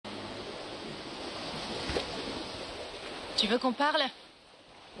Tu veux qu'on parle?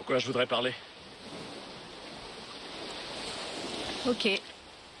 Pourquoi je voudrais parler? Ok.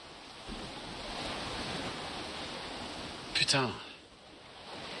 Putain.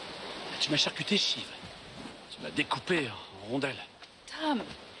 Tu m'as charcuté, Shiv. Tu m'as découpé en rondelles. Tom,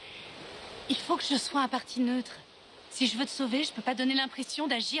 il faut que je sois un parti neutre. Si je veux te sauver, je peux pas donner l'impression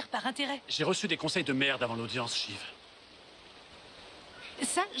d'agir par intérêt. J'ai reçu des conseils de merde avant l'audience, Shiv.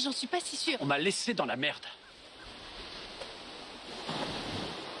 Ça, j'en suis pas si sûre. On m'a laissé dans la merde.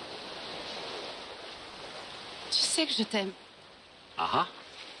 Tu sais que je t'aime. Ah ah.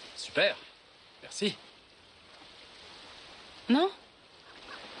 Super. Merci. Non?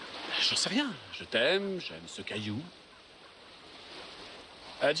 J'en sais rien. Je t'aime, j'aime ce caillou.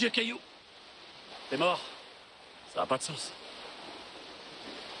 Adieu, caillou. T'es mort. Ça n'a pas de sens.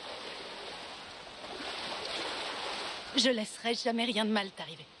 Je laisserai jamais rien de mal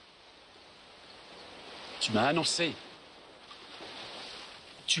t'arriver. Tu m'as annoncé.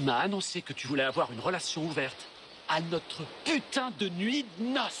 Tu m'as annoncé que tu voulais avoir une relation ouverte à notre putain de nuit de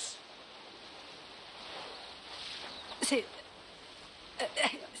noces. C'est...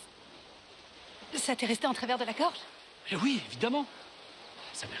 Ça t'est resté en travers de la gorge? Eh oui, évidemment.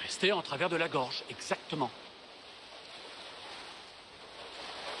 Ça m'est resté en travers de la gorge, exactement.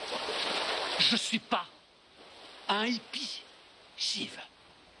 Je suis pas un hippie, Shiv.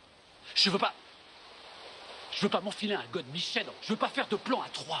 Je veux pas m'enfiler un god Michel. Je veux pas faire de plan à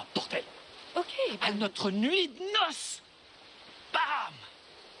 3, bordel. Ok. À notre nuit de noces. Bam!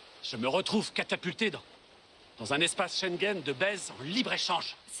 Je me retrouve catapulté dans un espace Schengen de baise en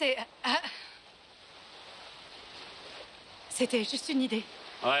libre-échange. C'est... C'était juste une idée.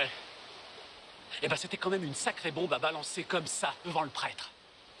 Ouais. Eh ben, c'était quand même une sacrée bombe à balancer comme ça, devant le prêtre.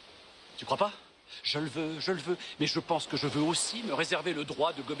 Tu crois pas? Je le veux, mais je pense que je veux aussi me réserver le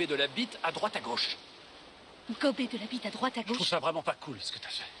droit de gober de la bite à droite à gauche. Gober de la bite à droite à Je trouve gauche. ça vraiment pas cool, ce que t'as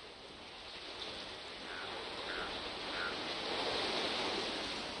fait.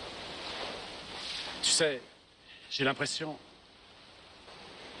 Tu sais, j'ai l'impression...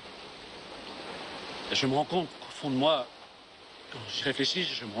 Je me rends compte qu'au fond de moi, quand j'y réfléchis,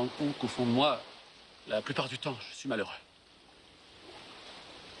 je me rends compte qu'au fond de moi, la plupart du temps, je suis malheureux.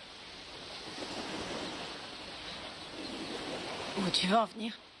 Où tu veux en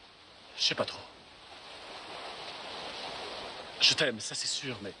venir? Je sais pas trop. Je t'aime, ça c'est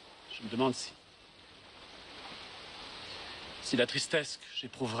sûr, mais je me demande si la tristesse que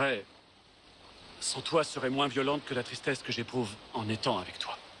j'éprouverais sans toi serait moins violente que la tristesse que j'éprouve en étant avec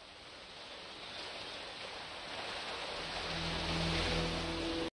toi.